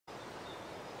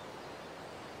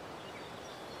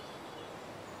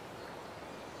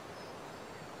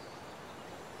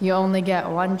You only get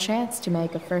one chance to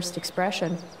make a first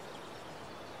expression.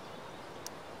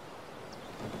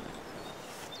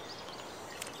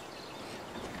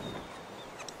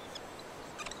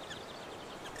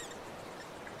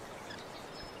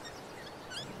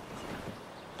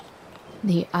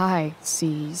 The eye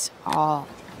sees all.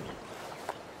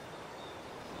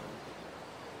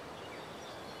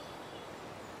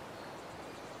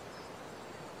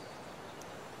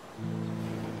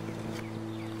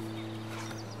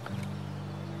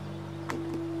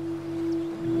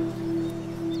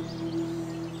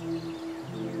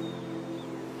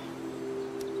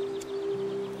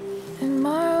 In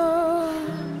my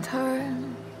own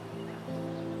time,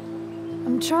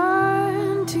 I'm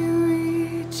trying to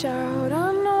reach out.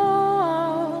 I know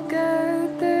I'll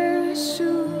get there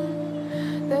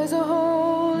soon. There's a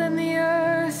hole in the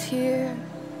earth here,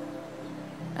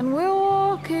 and we're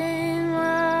walking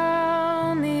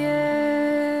around the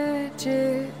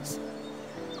edges.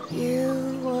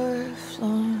 You were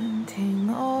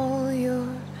flaunting all your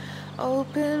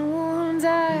open wounds.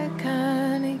 I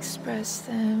can't express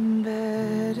them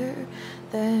better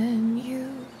than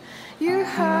you. You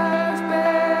have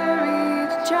buried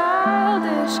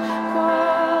childish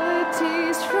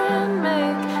qualities. Friend,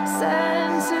 make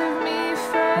sense of me.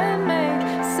 Friend, make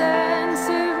sense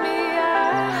of me.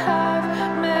 I have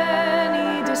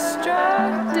many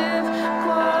destructive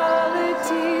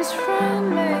qualities. Friend,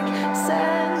 make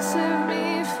sense of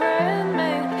me. Friend,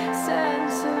 make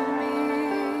sense of me.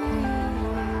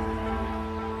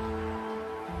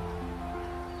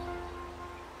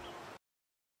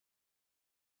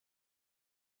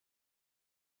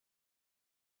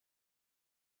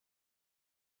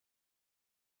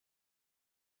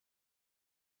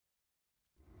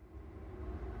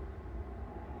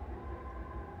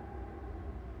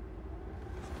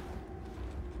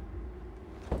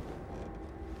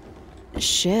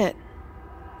 Shit.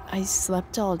 I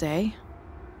slept all day.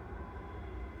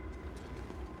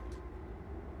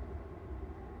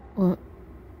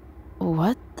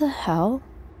 What the hell?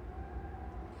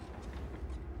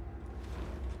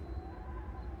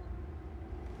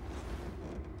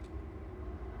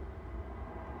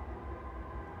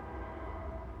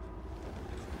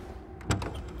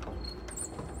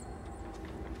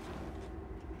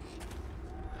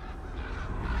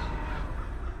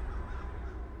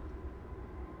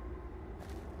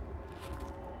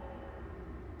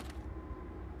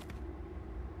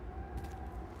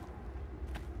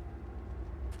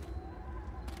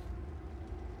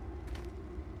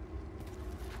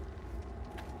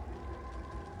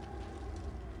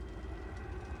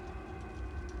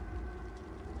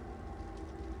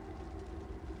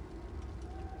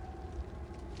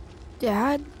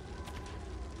 Dad?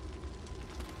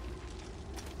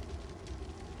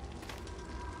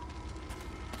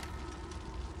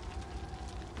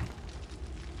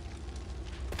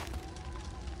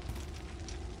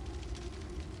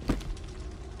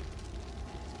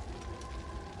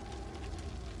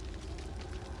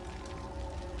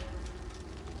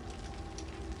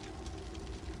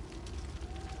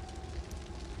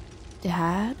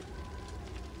 Dad?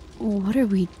 What are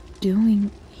we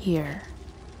doing here?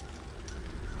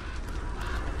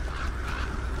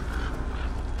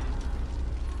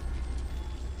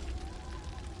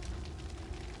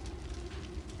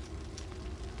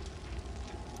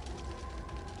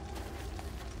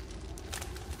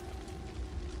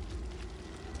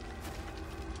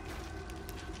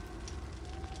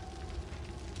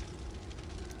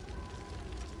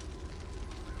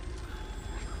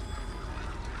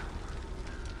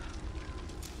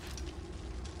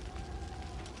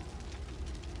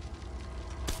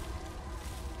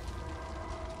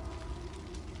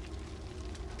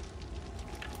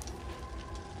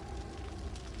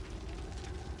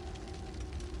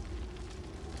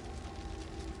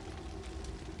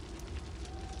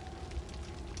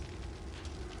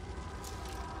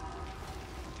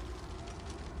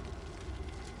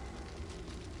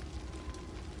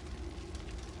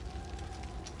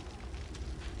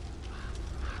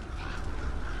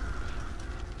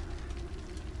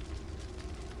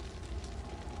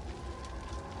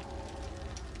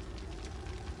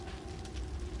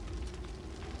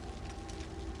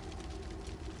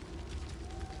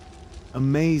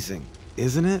 Amazing,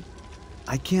 isn't it?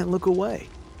 I can't look away.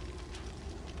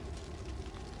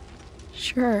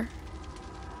 Sure.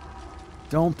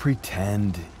 Don't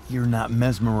pretend you're not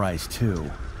mesmerized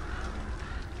too.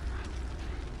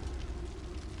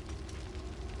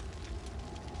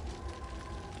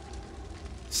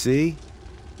 See?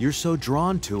 You're so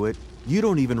drawn to it, you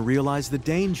don't even realize the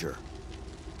danger.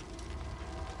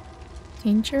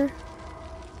 Danger?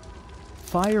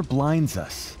 Fire blinds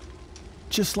us,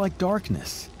 just like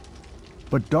darkness.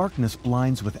 But darkness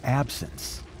blinds with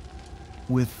absence,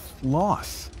 with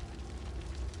loss.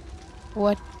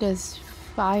 What does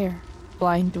fire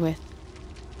blind with?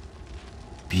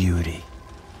 Beauty.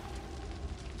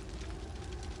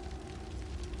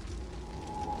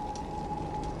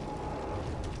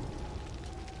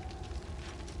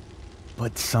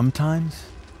 But sometimes,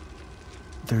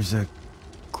 there's a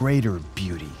greater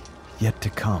beauty yet to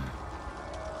come.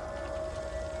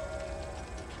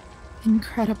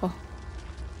 Incredible.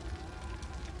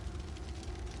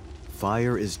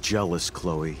 Fire is jealous,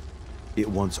 Chloe. It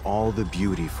wants all the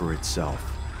beauty for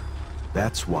itself.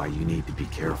 That's why you need to be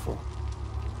careful.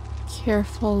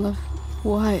 Careful of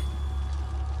what?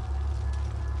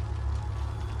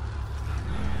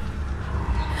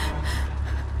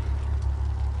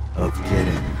 Of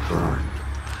getting burned.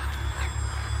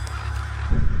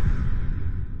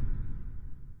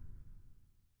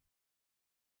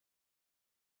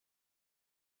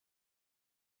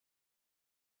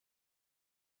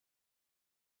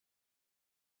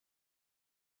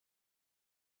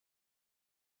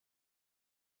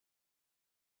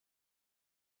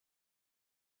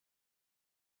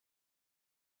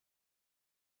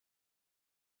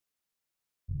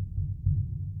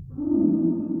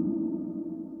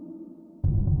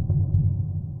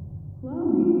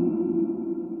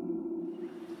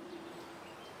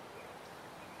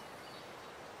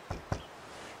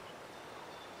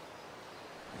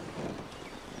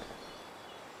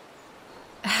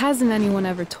 Hasn't anyone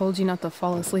ever told you not to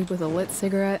fall asleep with a lit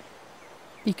cigarette?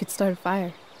 You could start a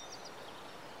fire.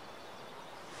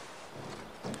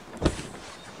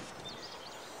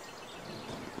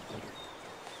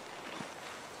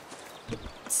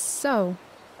 So,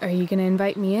 are you gonna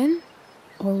invite me in?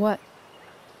 Or what?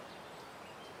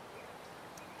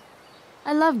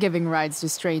 I love giving rides to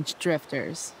strange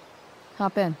drifters.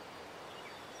 Hop in.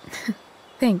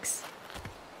 Thanks.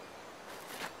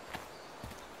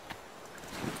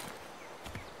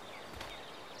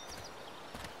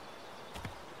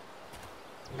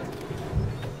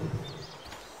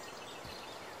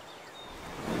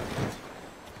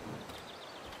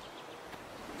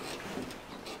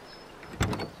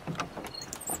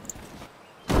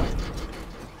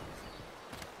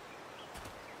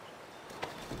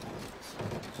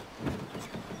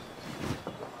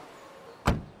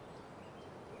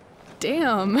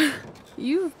 Damn,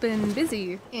 you've been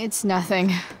busy. It's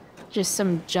nothing. Just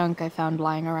some junk I found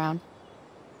lying around.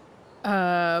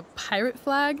 Pirate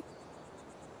flag?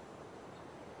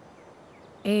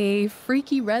 A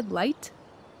freaky red light?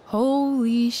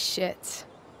 Holy shit.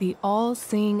 The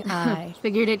all-seeing eye.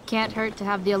 Figured it can't hurt to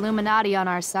have the Illuminati on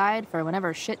our side for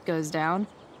whenever shit goes down.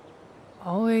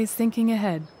 Always thinking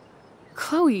ahead.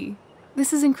 Chloe,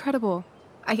 this is incredible.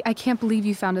 I can't believe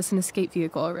you found us an escape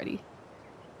vehicle already.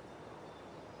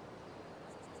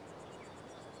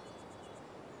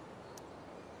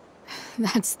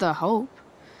 That's the hope.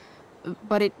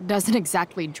 But it doesn't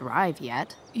exactly drive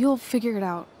yet. You'll figure it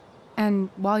out. And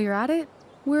while you're at it,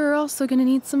 we're also gonna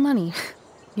need some money.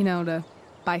 You know, to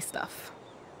buy stuff.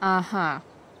 Uh-huh.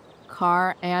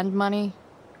 Car and money?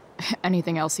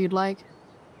 Anything else you'd like?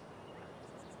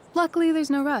 Luckily, there's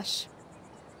no rush.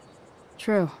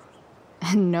 True.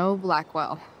 And no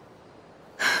Blackwell.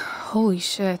 Holy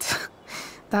shit.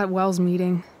 That Wells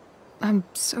meeting. I'm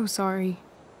so sorry.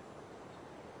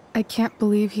 I can't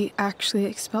believe he actually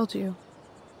expelled you.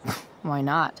 Why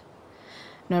not?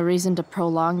 No reason to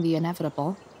prolong the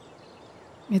inevitable.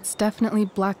 It's definitely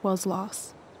Blackwell's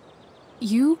loss.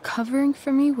 You covering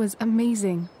for me was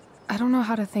amazing. I don't know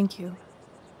how to thank you.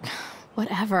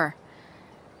 Whatever.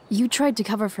 You tried to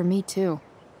cover for me too.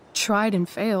 Tried and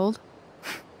failed.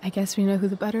 I guess we know who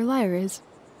the better liar is.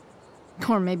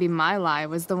 Or maybe my lie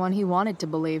was the one he wanted to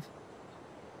believe.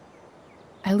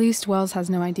 At least Wells has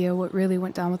no idea what really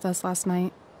went down with us last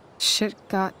night. Shit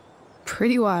got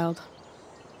pretty wild.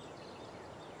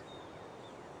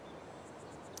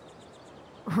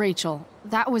 Rachel,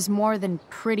 that was more than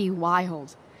pretty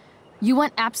wild. You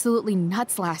went absolutely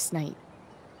nuts last night.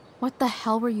 What the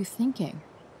hell were you thinking?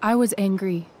 I was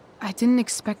angry. I didn't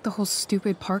expect the whole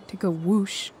stupid park to go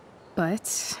whoosh.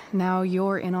 But now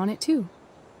you're in on it too.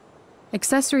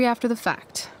 Accessory after the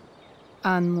fact.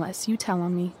 Unless you tell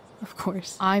on me, of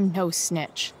course. I'm no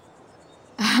snitch.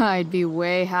 I'd be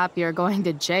way happier going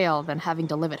to jail than having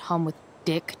to live at home with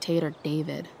Dictator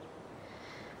David.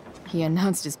 He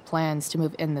announced his plans to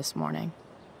move in this morning.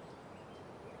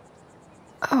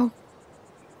 Oh,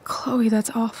 Chloe,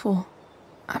 that's awful.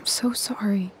 I'm so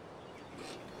sorry.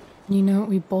 You know what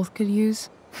we both could use?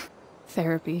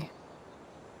 Therapy.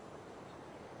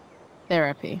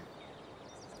 Therapy.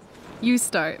 You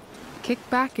start. Kick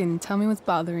back and tell me what's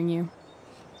bothering you.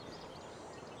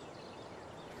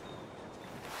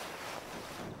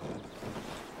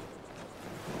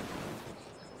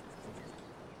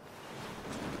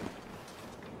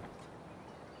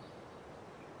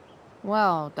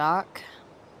 Well, Doc.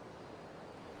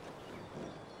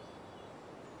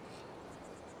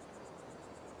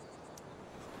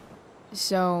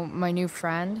 So, my new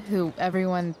friend, who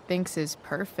everyone thinks is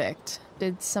perfect,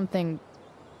 did something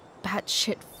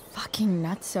batshit fucking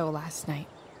nutso last night.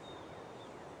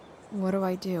 What do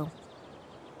I do?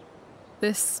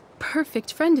 This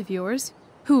perfect friend of yours,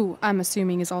 who I'm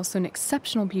assuming is also an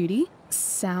exceptional beauty,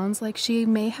 sounds like she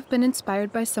may have been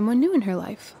inspired by someone new in her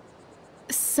life.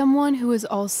 Someone who is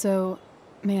also,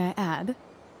 may I add,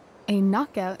 a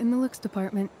knockout in the looks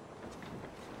department.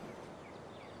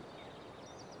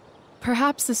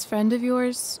 Perhaps this friend of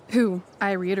yours, who,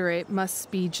 I reiterate, must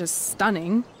be just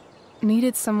stunning,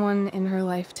 needed someone in her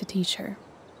life to teach her.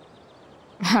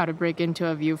 How to break into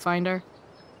a viewfinder?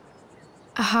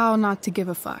 How not to give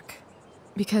a fuck.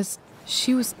 Because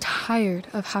she was tired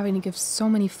of having to give so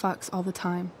many fucks all the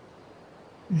time.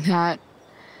 That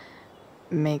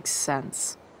makes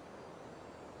sense.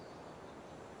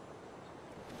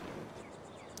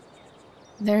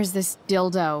 There's this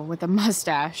dildo with a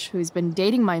mustache who's been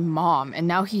dating my mom, and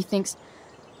now he thinks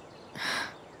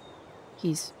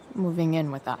he's moving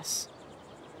in with us.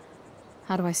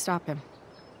 How do I stop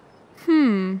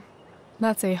him?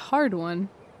 That's a hard one.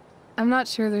 I'm not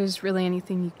sure there's really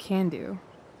anything you can do.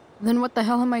 Then what the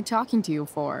hell am I talking to you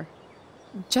for?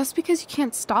 Just because you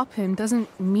can't stop him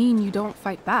doesn't mean you don't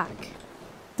fight back.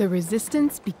 The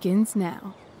resistance begins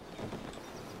now.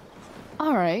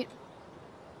 All right.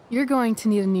 You're going to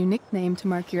need a new nickname to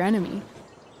mark your enemy.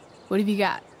 What have you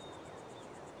got?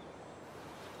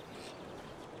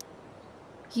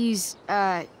 He's,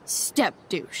 step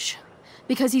douche.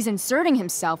 Because he's inserting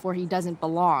himself where he doesn't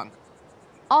belong.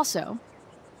 Also,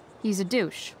 he's a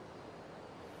douche.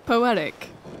 Poetic.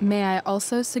 May I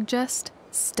also suggest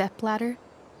stepladder?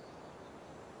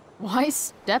 Why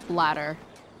stepladder?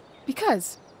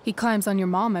 Because he climbs on your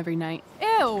mom every night.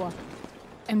 Ew!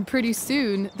 And pretty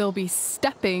soon, they'll be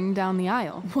stepping down the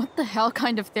aisle. What the hell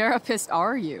kind of therapist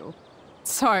are you?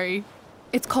 Sorry.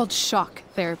 It's called shock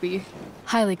therapy.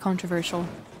 Highly controversial.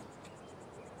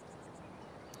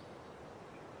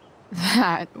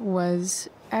 That was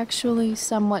actually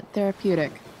somewhat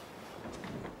therapeutic.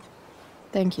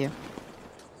 Thank you.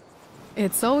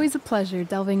 It's always a pleasure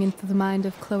delving into the mind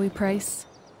of Chloe Price.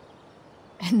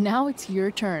 And now it's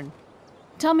your turn.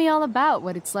 Tell me all about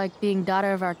what it's like being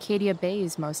daughter of Arcadia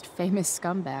Bay's most famous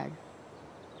scumbag.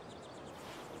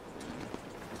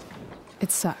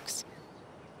 It sucks.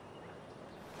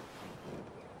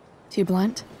 Too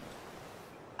blunt?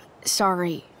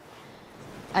 Sorry.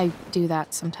 I do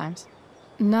that sometimes.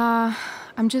 Nah,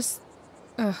 I'm just...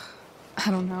 I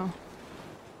don't know.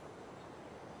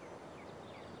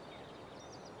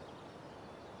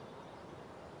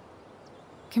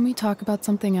 Can we talk about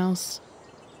something else?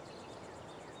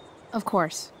 Of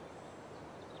course.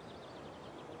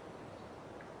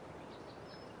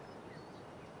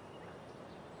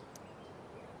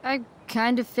 I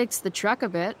kind of fixed the truck a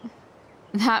bit.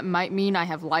 That might mean I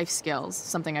have life skills,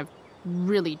 something I've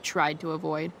really tried to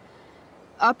avoid.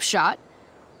 Upshot,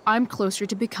 I'm closer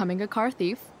to becoming a car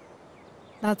thief.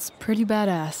 That's pretty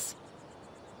badass.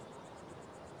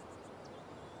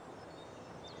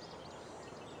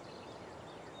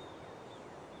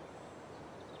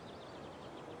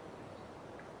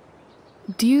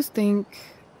 Do you think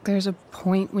there's a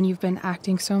point when you've been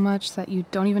acting so much that you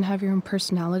don't even have your own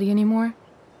personality anymore?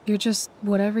 You're just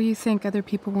whatever you think other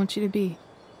people want you to be.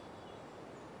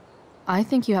 I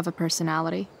think you have a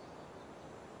personality.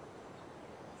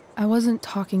 I wasn't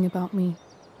talking about me.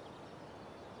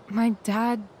 My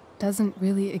dad doesn't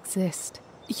really exist.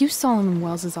 You saw him in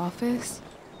Wells's office.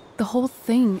 The whole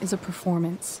thing is a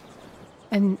performance.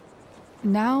 And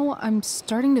now I'm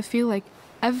starting to feel like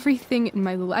everything in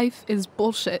my life is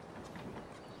bullshit.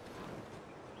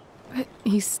 But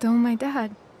he's still my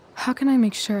dad. How can I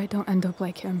make sure I don't end up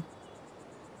like him?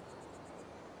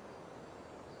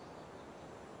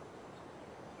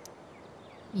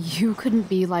 You couldn't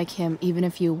be like him even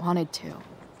if you wanted to.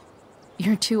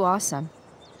 You're too awesome.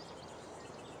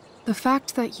 The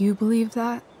fact that you believe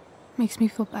that makes me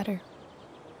feel better.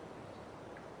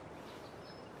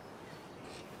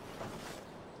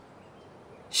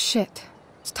 Shit.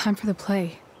 It's time for the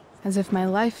play. As if my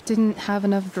life didn't have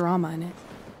enough drama in it.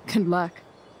 Good luck.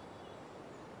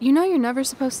 You know you're never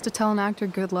supposed to tell an actor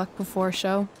good luck before a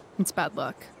show? It's bad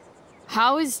luck.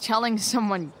 How is telling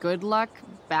someone good luck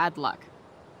bad luck?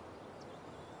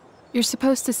 You're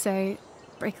supposed to say,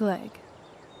 break a leg.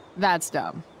 That's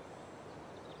dumb.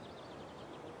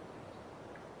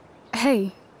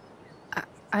 Hey,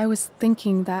 I was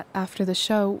thinking that after the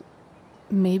show,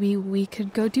 maybe we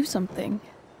could go do something.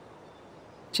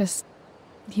 Just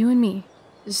you and me.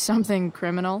 Something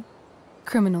criminal?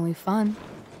 Criminally fun.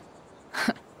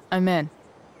 I'm in.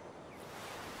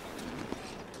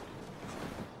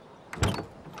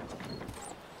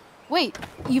 Wait,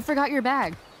 you forgot your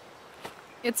bag.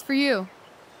 It's for you.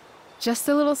 Just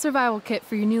a little survival kit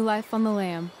for your new life on the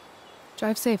lam.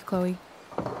 Drive safe, Chloe.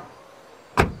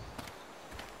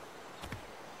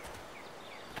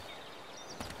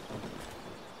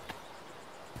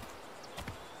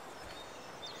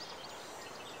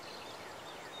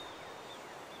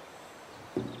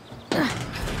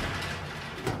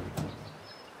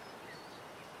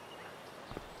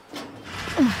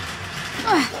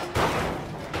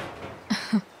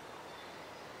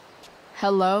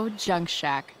 Hello, Junk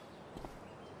Shack.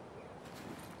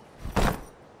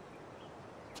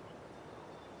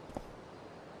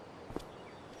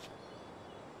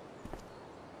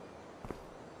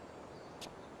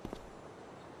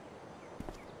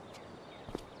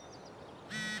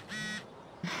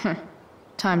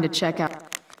 Time to check out.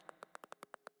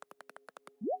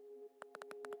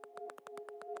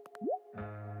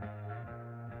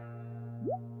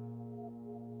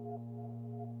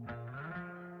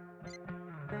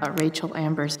 Rachel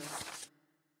Amber's.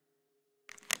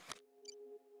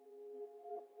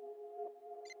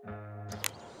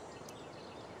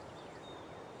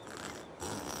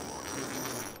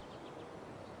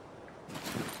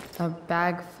 A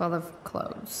bag full of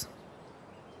clothes.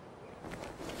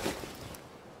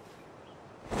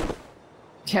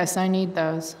 Guess I need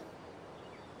those.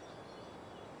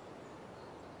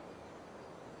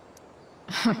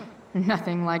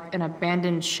 Nothing like an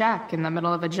abandoned shack in the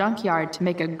middle of a junkyard to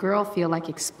make a girl feel like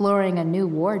exploring a new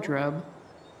wardrobe.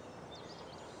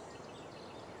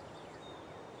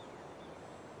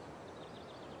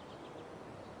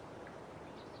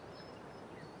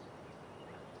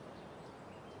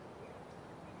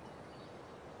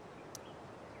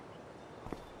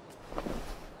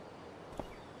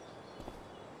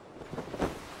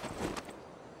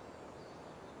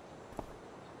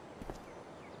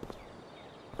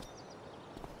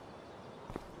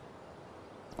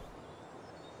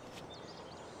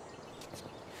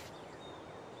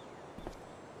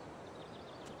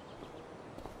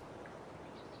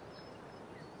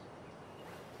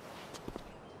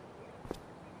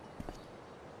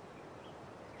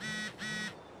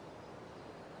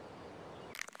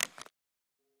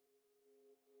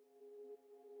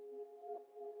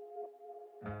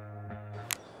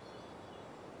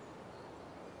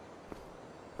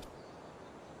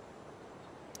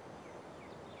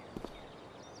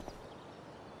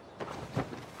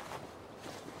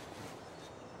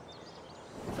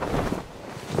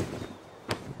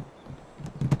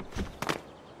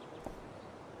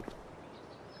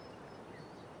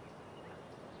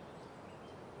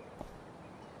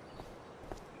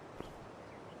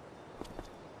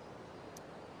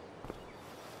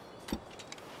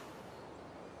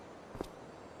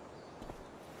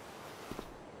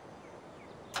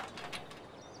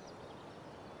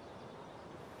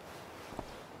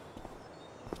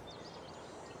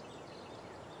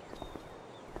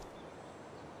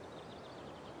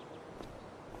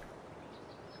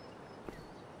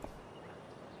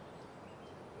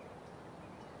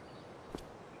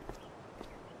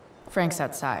 Frank's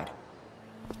outside.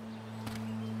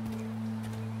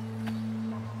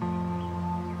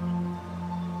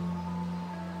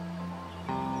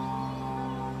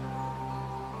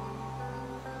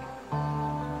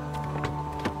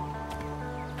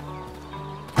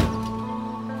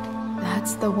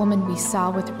 That's the woman we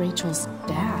saw with Rachel's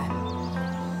dad.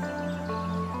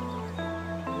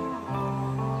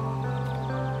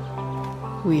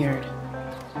 Weird.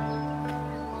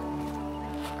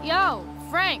 Yo,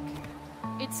 Frank!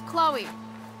 It's Chloe.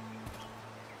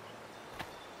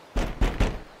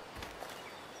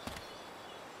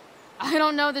 I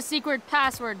don't know the secret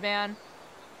password, man.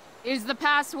 Is the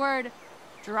password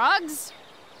drugs?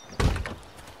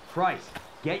 Price,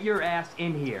 get your ass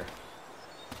in here.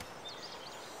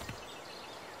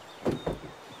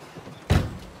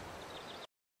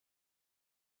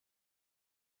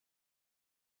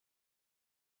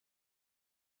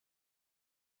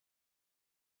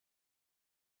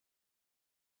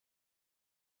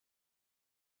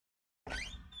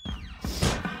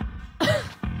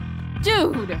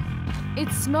 Dude! It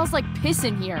smells like piss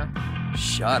in here.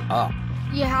 Shut up.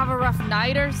 You have a rough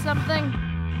night or something?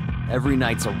 Every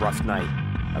night's a rough night.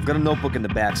 I've got a notebook in the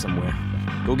back somewhere.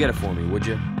 Go get it for me, would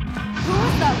you? Who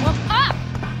is that woman? Ah!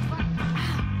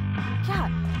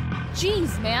 God.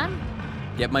 Jeez, man.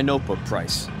 Get my notebook,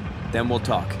 Price. Then we'll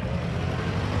talk.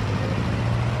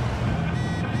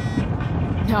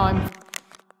 No, I'm...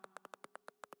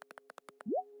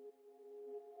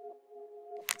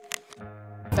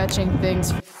 fetching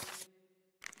things.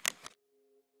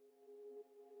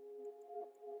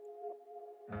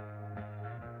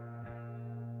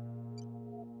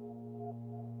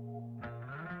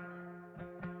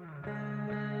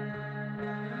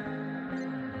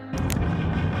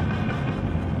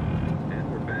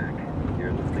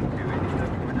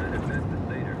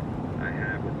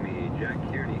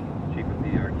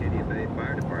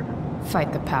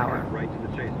 Fight the power. Right to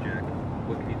the chase, Jack.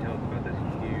 What can you tell us about this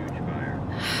huge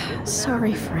fire?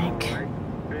 Sorry, Frank.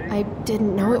 I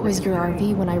didn't know it was your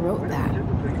RV when I wrote that.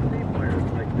 Typically see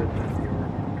fires like this on the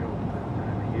Oregon coast this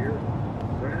time of year.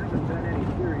 There haven't been any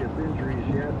serious injuries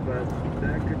yet, but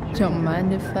that could change. Don't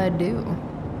mind if I do.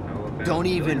 How about Don't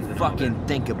even civilians and all fucking that?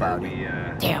 think about Are it. we,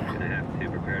 Damn. gonna have to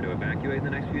prepare to evacuate in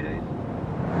the next few days?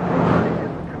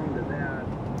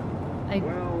 I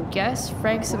guess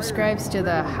Frank subscribes to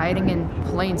the hiding in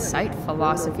plain sight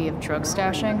philosophy of drug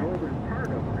stashing. Northern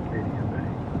part of Arcadia Bay,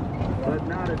 but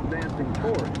not advancing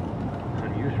toward.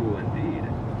 Unusual indeed.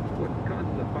 What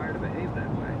causes a fire to behave that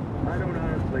way? I don't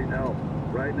honestly know.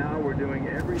 Right now, we're doing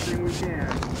everything we can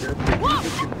just to keep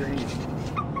it contained.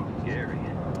 Scary.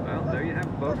 Well, there you have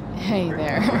it, folks. Hey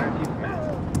there.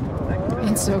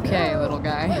 It's okay, little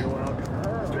guy. You're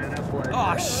welcome. Been a pleasure.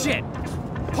 Oh shit!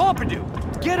 Pompidou!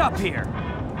 Get up here!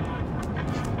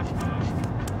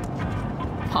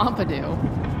 Pompidou.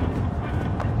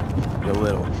 You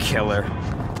little killer.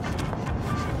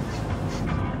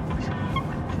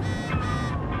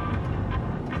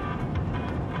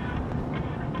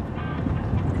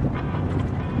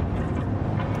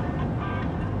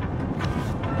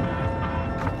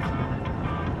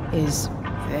 Is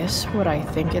this what I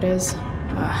think it is?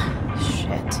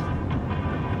 Shit.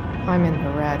 I'm in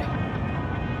the red.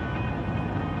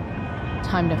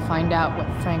 Time to find out what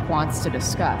Frank wants to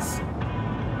discuss.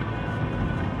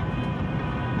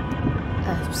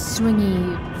 A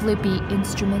swingy, flippy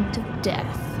instrument of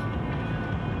death.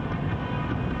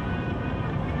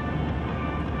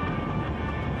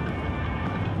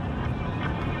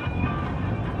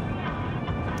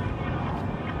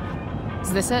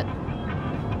 Is this it?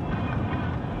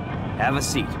 Have a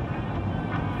seat.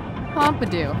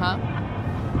 Pompidou, huh?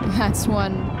 That's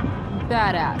one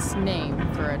badass name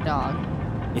for a dog.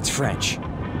 It's French.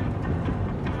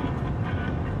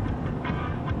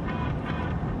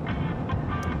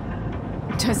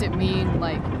 Does it mean,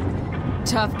 like,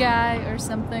 tough guy or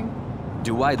something?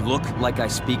 Do I look like I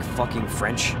speak fucking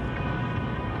French?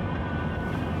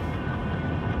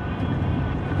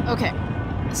 Okay,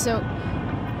 so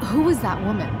who was that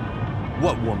woman?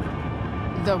 What woman?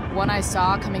 The one I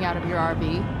saw coming out of your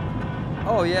RV?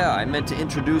 Oh yeah, I meant to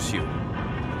introduce you.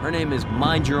 Her name is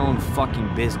Mind Your Own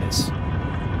Fucking Business.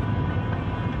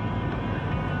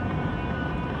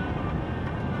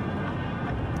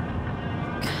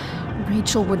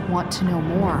 Rachel would want to know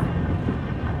more.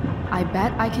 I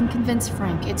bet I can convince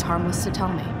Frank it's harmless to tell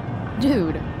me.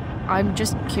 Dude, I'm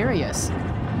just curious.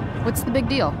 What's the big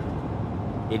deal?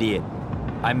 Idiot.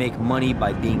 I make money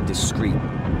by being discreet.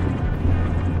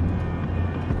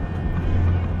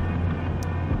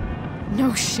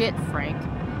 No shit, Frank.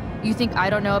 You think I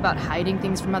don't know about hiding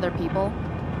things from other people?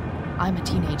 I'm a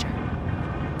teenager.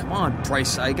 Come on,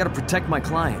 Price, I gotta protect my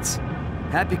clients.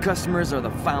 Happy customers are the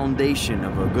foundation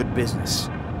of a good business.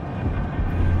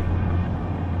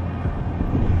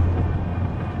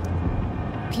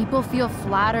 People feel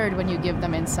flattered when you give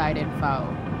them inside info.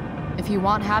 If you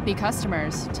want happy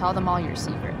customers, tell them all your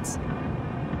secrets.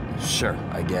 Sure,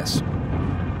 I guess.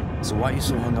 So why are you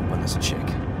so hung up on this chick?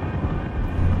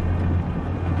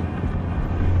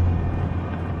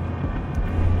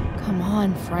 Come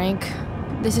on, Frank.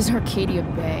 This is Arcadia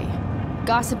Bay.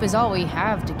 Gossip is all we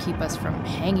have to keep us from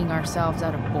hanging ourselves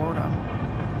out of boredom.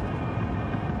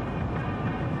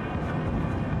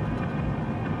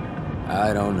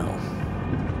 I don't know.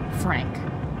 Frank.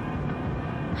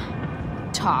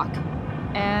 Talk,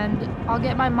 and I'll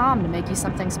get my mom to make you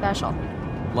something special.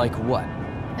 Like what?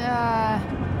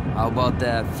 How about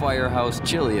that firehouse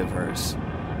chili of hers?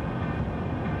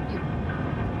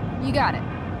 You got it.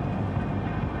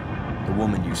 The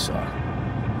woman you saw.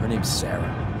 Her name's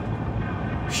Sera.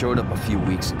 Showed up a few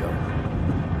weeks ago,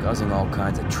 causing all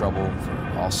kinds of trouble for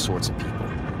all sorts of people.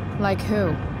 Like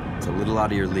who? It's a little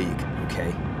out of your league,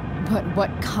 okay? But what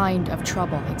kind of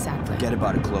trouble exactly? Forget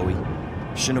about it, Chloe.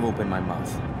 Shouldn't have opened my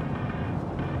mouth.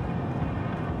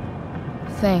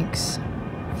 Thanks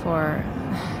for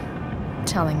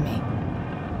telling me.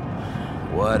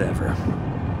 Whatever.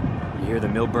 You hear the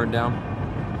mill burn down?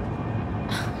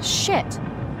 Shit!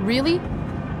 Really?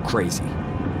 Crazy.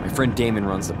 My friend Damon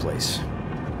runs the place.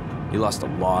 He lost a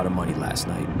lot of money last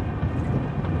night.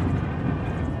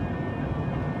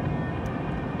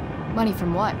 Money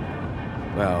from what?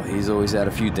 Well, he's always had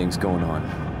a few things going on.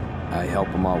 I help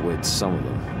him out with some of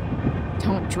them.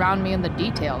 Don't drown me in the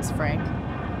details, Frank.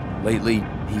 Lately,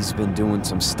 he's been doing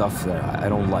some stuff that I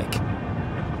don't like.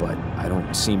 But I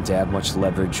don't seem to have much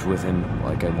leverage with him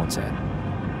like I once had.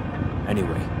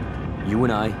 Anyway, you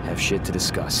and I have shit to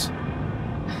discuss.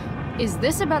 Is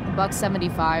this about the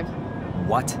 $1.75?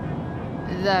 What?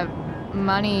 The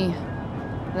money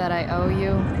that I owe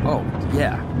you? Oh,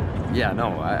 yeah. Yeah,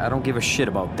 no, I don't give a shit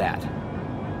about that.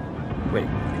 Wait,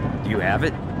 do you have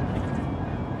it?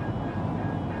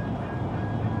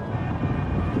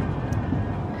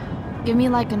 Give me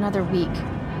like another week.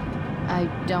 I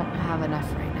don't have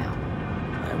enough right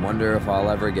now. I wonder if I'll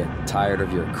ever get tired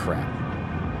of your crap.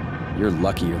 You're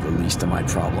lucky you're the least of my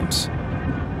problems.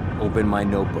 Open my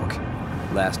notebook.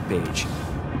 Last page.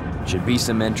 Should be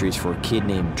some entries for a kid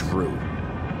named Drew.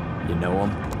 You know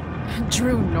him?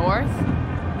 Drew North?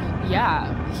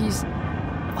 Yeah, he's...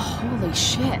 Holy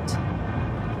shit.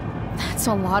 That's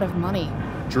a lot of money.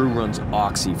 Drew runs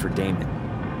Oxy for Damon.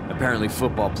 Apparently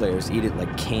football players eat it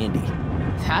like candy.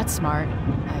 That's smart,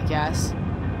 I guess.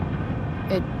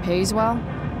 It pays well?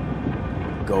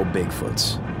 Go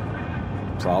Bigfoots.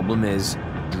 Problem is,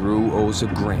 Drew owes a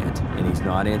grant, and he's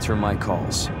not answering my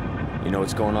calls. You know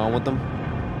what's going on with them?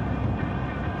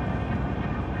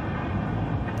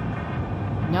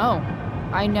 No,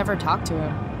 I never talked to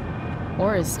him.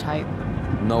 Or his type.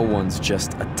 No one's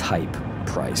just a type,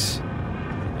 Price.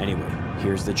 Anyway,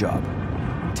 here's the job.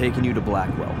 I'm taking you to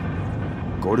Blackwell.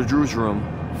 Go to Drew's room,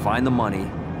 find the money,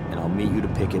 and I'll meet you to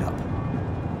pick it up.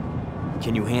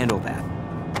 Can you handle that?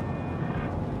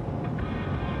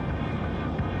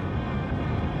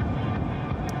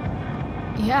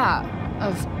 Yeah,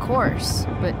 of course,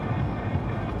 but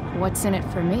what's in it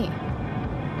for me?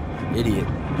 Idiot,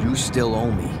 you still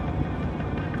owe me.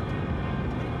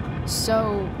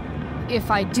 So, if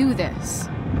I do this,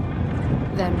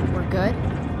 then we're good?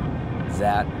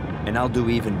 That, and I'll do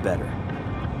even better.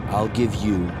 I'll give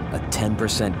you a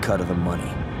 10% cut of the money.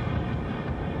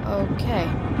 Okay.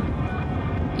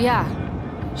 Yeah,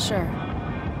 sure.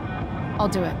 I'll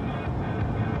do it.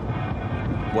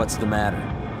 What's the matter?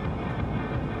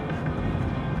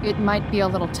 It might be a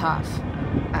little tough.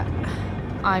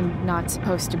 I'm not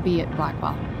supposed to be at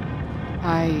Blackwell.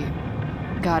 I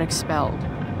got expelled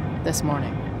this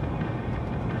morning.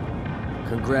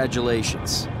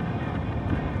 Congratulations.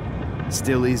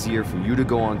 Still easier for you to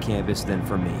go on campus than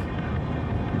for me.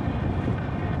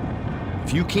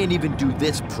 If you can't even do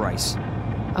this, Price...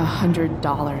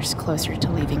 $100 closer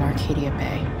to leaving Arcadia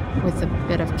Bay. With a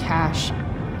bit of cash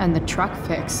and the truck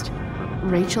fixed,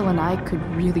 Rachel and I could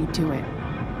really do it.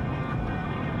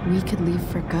 We could leave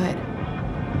for good.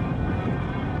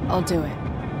 I'll do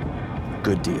it.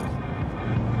 Good deal.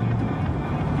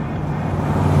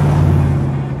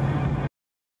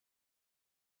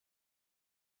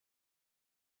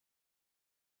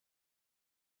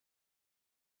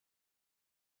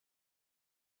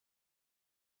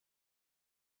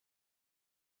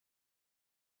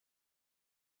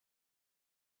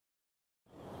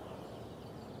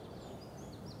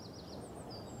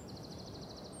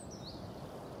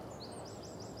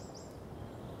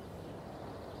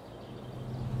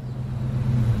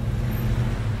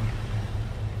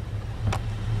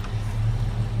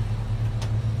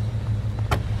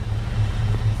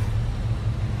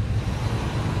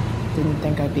 Didn't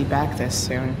think I'd be back this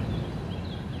soon.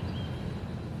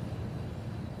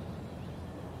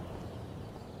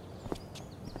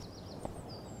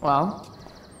 Well,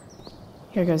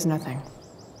 here goes nothing.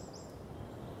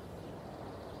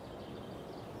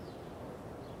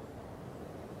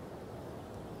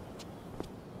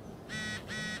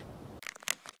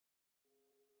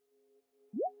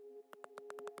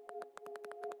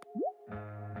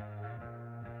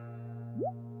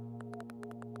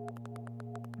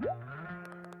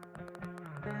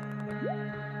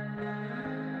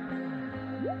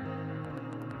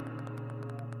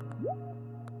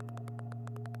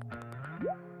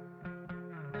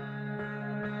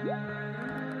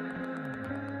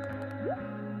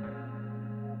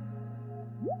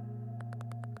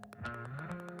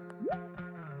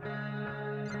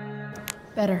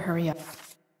 Better hurry up.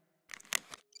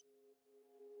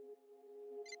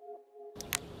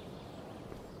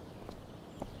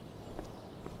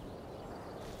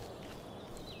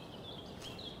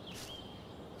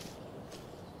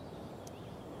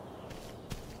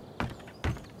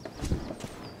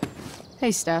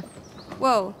 Hey, Steph.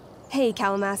 Whoa. Hey,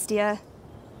 Calamastia.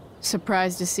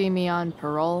 Surprised to see me on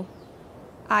parole?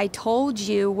 I told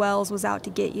you Wells was out to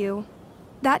get you.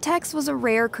 That text was a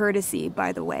rare courtesy,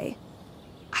 by the way.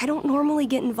 I don't normally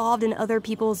get involved in other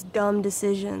people's dumb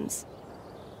decisions.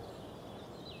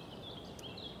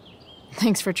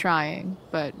 Thanks for trying,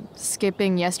 but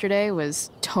skipping yesterday was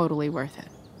totally worth it.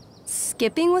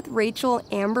 Skipping with Rachel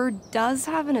Amber does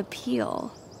have an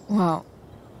appeal. Well,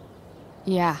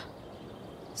 yeah.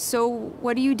 So,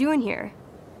 what are you doing here?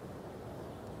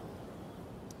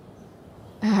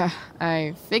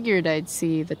 I figured I'd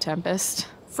see the Tempest.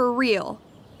 For real?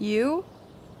 You?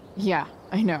 Yeah,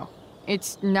 I know.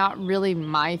 It's not really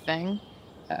my thing.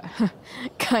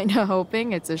 Kinda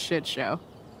hoping it's a shit show.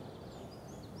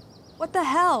 What the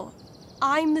hell?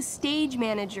 I'm the stage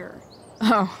manager.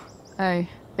 Oh, I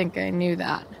think I knew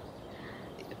that.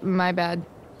 My bad.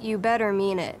 You better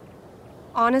mean it.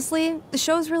 Honestly, the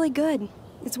show's really good.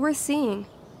 It's worth seeing.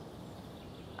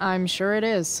 I'm sure it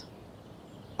is.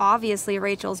 Obviously,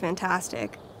 Rachel's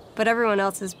fantastic, but everyone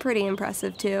else is pretty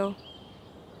impressive too.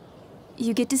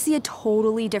 You get to see a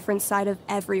totally different side of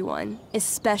everyone,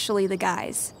 especially the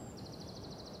guys.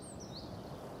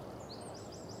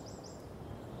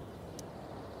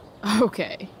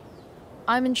 Okay.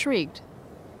 I'm intrigued.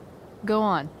 Go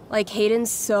on. Like,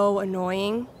 Hayden's so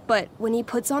annoying, but when he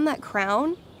puts on that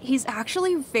crown, he's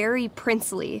actually very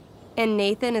princely. And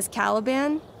Nathan is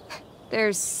Caliban.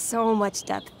 There's so much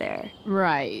depth there.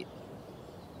 Right.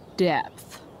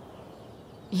 Depth.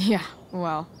 Yeah,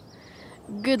 well,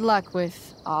 good luck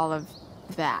with all of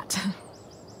that.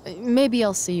 Maybe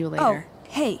I'll see you later. Oh,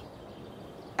 hey.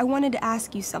 I wanted to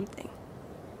ask you something.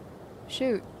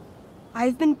 Shoot.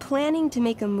 I've been planning to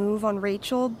make a move on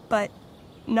Rachel, but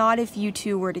not if you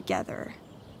two were together.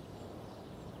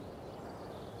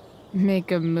 Make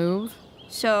a move?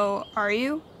 So, are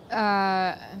you?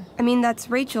 I mean, that's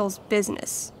Rachel's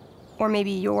business. Or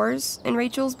maybe yours and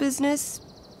Rachel's business.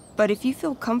 But if you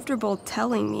feel comfortable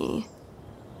telling me...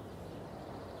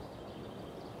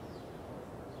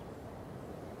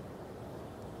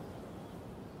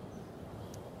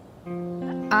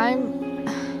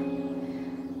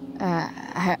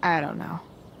 I don't know.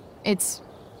 It's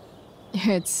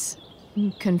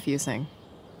confusing.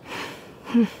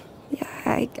 Yeah,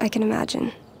 I can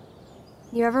imagine.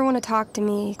 You ever want to talk to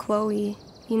me, Chloe,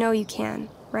 you know you can,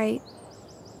 right?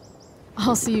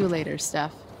 I'll see you later,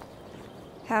 Steph.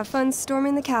 Have fun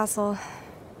storming the castle.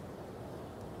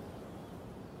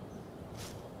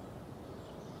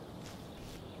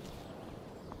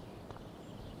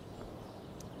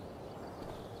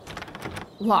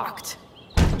 Locked.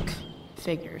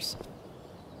 Figures.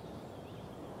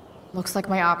 Looks like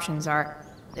my options are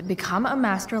become a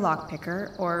master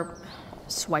lockpicker or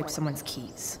swipe someone's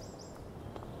keys.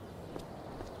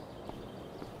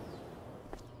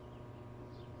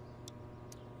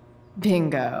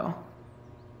 Bingo.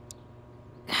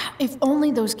 If only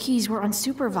those keys were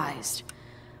unsupervised.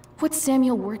 What's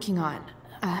Samuel working on?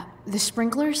 The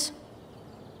sprinklers?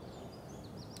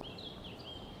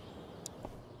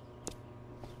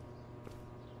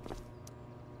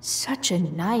 Such a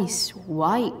nice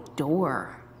white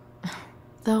door.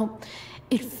 Though,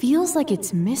 it feels like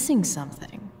it's missing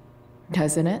something.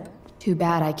 Doesn't it? Too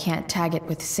bad I can't tag it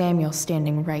with Samuel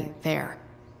standing right there.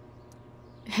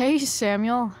 Hey,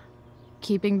 Samuel.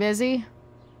 Keeping busy?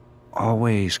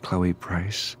 Always, Chloe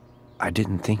Price. I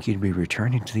didn't think you'd be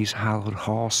returning to these hallowed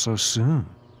halls so soon.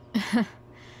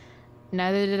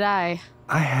 Neither did I.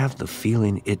 I have the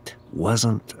feeling it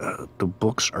wasn't the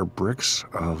books or bricks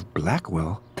of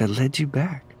Blackwell that led you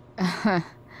back.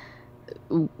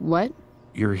 What?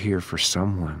 You're here for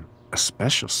someone. A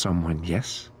special someone,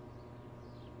 yes?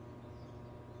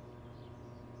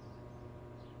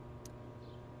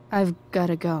 I've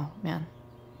gotta go, man.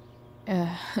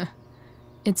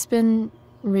 It's been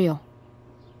real.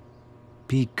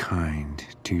 Be kind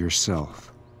to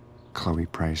yourself, Chloe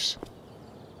Price.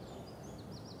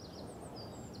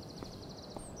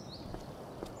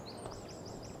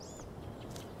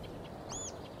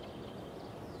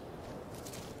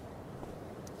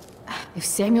 If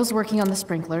Samuel's working on the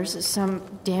sprinklers, some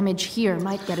damage here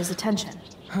might get his attention.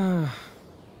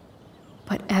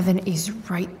 But Evan is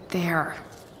right there.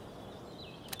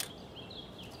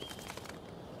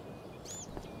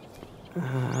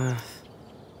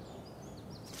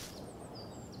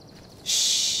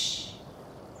 Shh.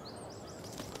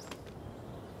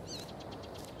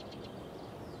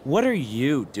 What are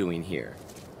you doing here?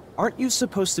 Aren't you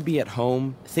supposed to be at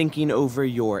home, thinking over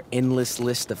your endless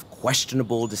list of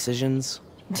questionable decisions?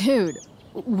 Dude,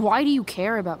 why do you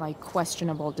care about my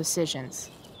questionable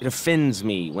decisions? It offends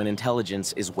me when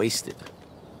intelligence is wasted.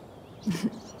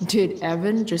 Did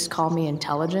Evan just call me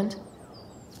intelligent?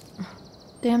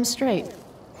 Damn straight.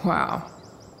 Wow.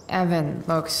 Evan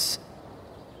looks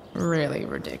really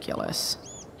ridiculous.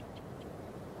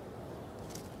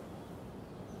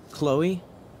 Chloe?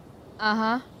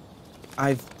 Uh-huh.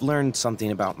 I've learned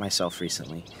something about myself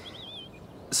recently.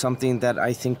 Something that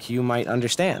I think you might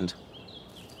understand.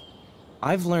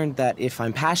 I've learned that if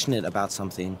I'm passionate about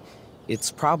something,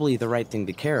 it's probably the right thing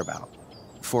to care about.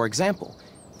 For example,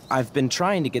 I've been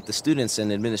trying to get the students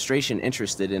and administration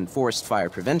interested in forest fire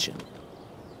prevention.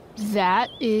 That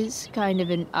is kind of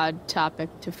an odd topic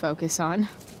to focus on.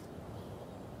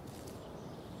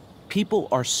 People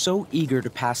are so eager to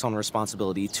pass on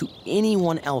responsibility to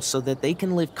anyone else so that they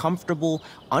can live comfortable,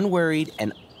 unworried,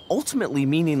 and ultimately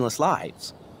meaningless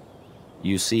lives.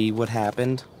 You see what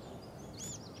happened?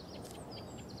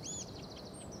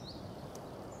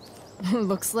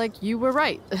 Looks like you were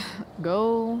right.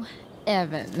 Go,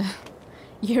 Evan.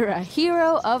 You're a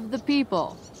hero of the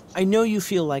people. I know you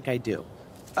feel like I do.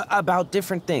 About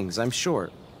different things, I'm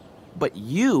sure. But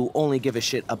you only give a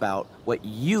shit about what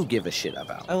you give a shit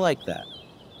about. I like that.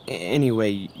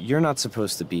 Anyway, you're not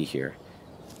supposed to be here.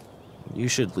 You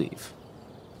should leave.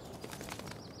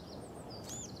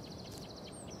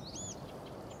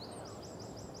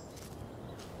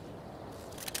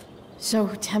 So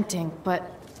tempting,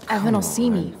 but Evan will see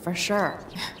me for sure.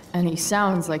 And he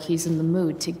sounds like he's in the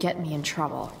mood to get me in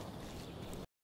trouble.